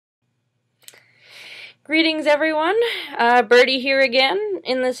Greetings everyone, Birdie here again.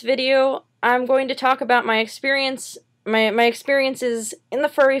 In this video, I'm going to talk about my experiences in the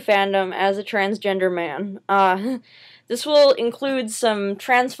furry fandom as a transgender man. This will include some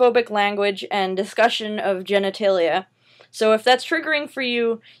transphobic language and discussion of genitalia, so if that's triggering for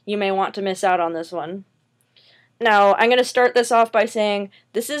you, you may want to miss out on this one. Now, I'm going to start this off by saying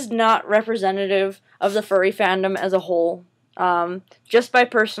this is not representative of the furry fandom as a whole, just by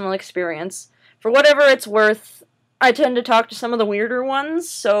personal experience. For whatever it's worth, I tend to talk to some of the weirder ones,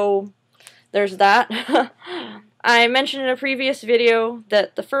 so there's that. I mentioned in a previous video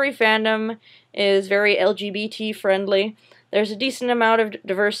that the furry fandom is very LGBT friendly. There's a decent amount of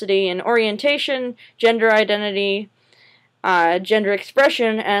diversity in orientation, gender identity, gender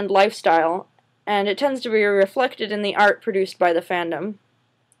expression, and lifestyle, and it tends to be reflected in the art produced by the fandom.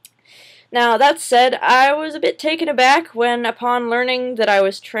 Now, that said, I was a bit taken aback when, upon learning that I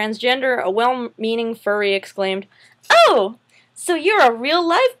was transgender, a well-meaning furry exclaimed, "Oh, so you're a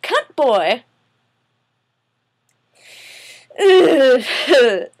real-life cunt boy!"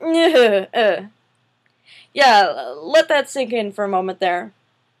 Yeah, let that sink in for a moment there.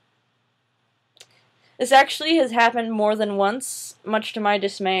 This actually has happened more than once, much to my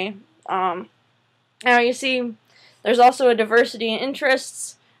dismay. Now, you see, there's also a diversity in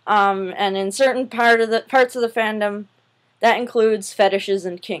interests, and in certain parts of the fandom, that includes fetishes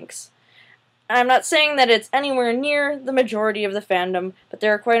and kinks. I'm not saying that it's anywhere near the majority of the fandom, but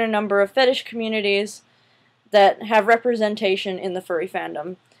there are quite a number of fetish communities that have representation in the furry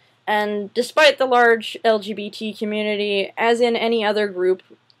fandom. And despite the large LGBT community, as in any other group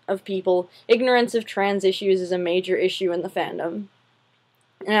of people, ignorance of trans issues is a major issue in the fandom.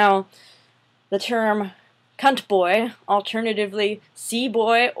 Now, the term cunt boy, alternatively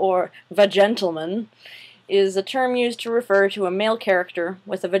C-boy or vagentleman, is a term used to refer to a male character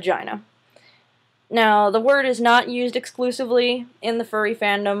with a vagina. Now, the word is not used exclusively in the furry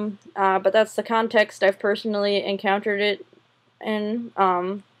fandom, but that's the context I've personally encountered it in.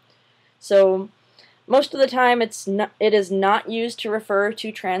 So, most of the time it is not used to refer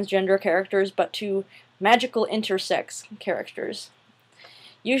to transgender characters, but to magical intersex characters.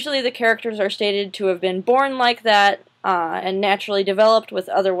 Usually the characters are stated to have been born like that, and naturally developed with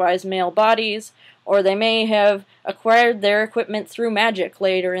otherwise male bodies, or they may have acquired their equipment through magic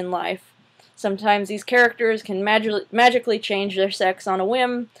later in life. Sometimes these characters can magically change their sex on a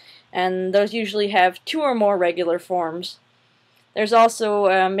whim, and those usually have 2 or more regular forms. There's also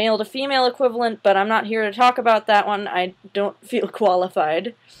a male-to-female equivalent, but I'm not here to talk about that one. I don't feel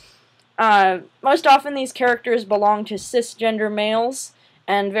qualified. Most often these characters belong to cisgender males,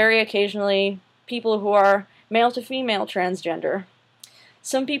 and very occasionally people who are male-to-female transgender.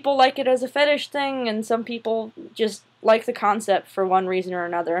 Some people like it as a fetish thing, and some people just like the concept for one reason or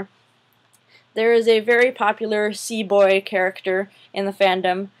another. There is a very popular C-boy character in the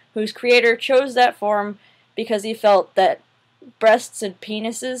fandom whose creator chose that form because he felt that breasts and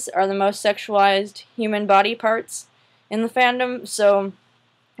penises are the most sexualized human body parts in the fandom,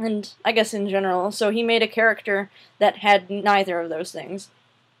 and I guess in general, so he made a character that had neither of those things.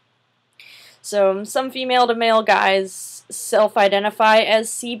 So, some female-to-male guys self-identify as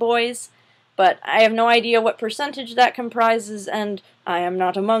C-boys, but I have no idea what percentage that comprises, and I am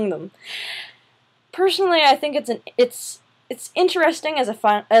not among them. Personally, I think it's interesting as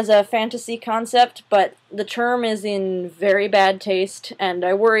a fantasy concept, but the term is in very bad taste, and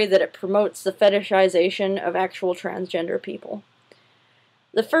I worry that it promotes the fetishization of actual transgender people.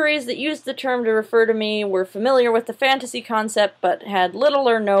 The furries that used the term to refer to me were familiar with the fantasy concept, but had little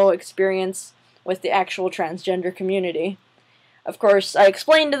or no experience with the actual transgender community. Of course, I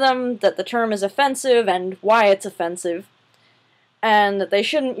explained to them that the term is offensive and why it's offensive, and that they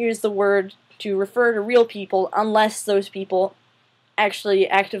shouldn't use the word to refer to real people unless those people actually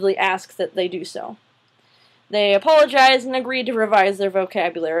actively ask that they do so. They apologized and agreed to revise their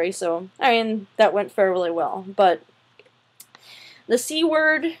vocabulary, so, I mean, that went fairly well, but the C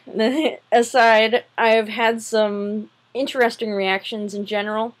word aside, I've had some interesting reactions in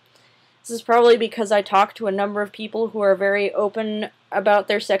general. This is probably because I talk to a number of people who are very open about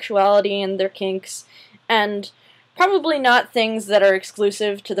their sexuality and their kinks, and probably not things that are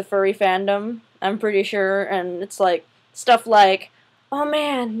exclusive to the furry fandom, I'm pretty sure, and it's like, stuff like, "Oh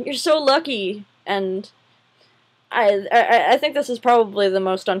man, you're so lucky," and I think this is probably the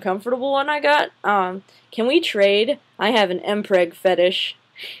most uncomfortable one I got. "Can we trade? I have an empreg fetish."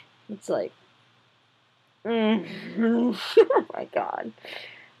 It's like, oh my god.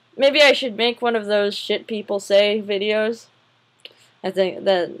 Maybe I should make one of those shit people say videos. I think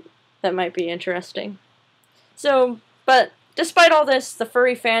that might be interesting. So, but Despite all this, the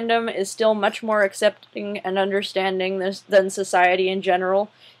furry fandom is still much more accepting and understanding than society in general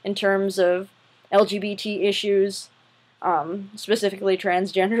in terms of LGBT issues, specifically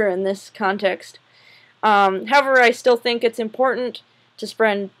transgender in this context. However, I still think it's important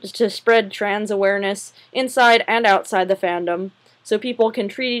to spread trans awareness inside and outside the fandom so people can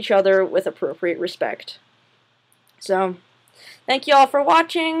treat each other with appropriate respect. So, thank you all for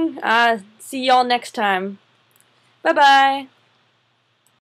watching. See y'all next time. Bye-bye.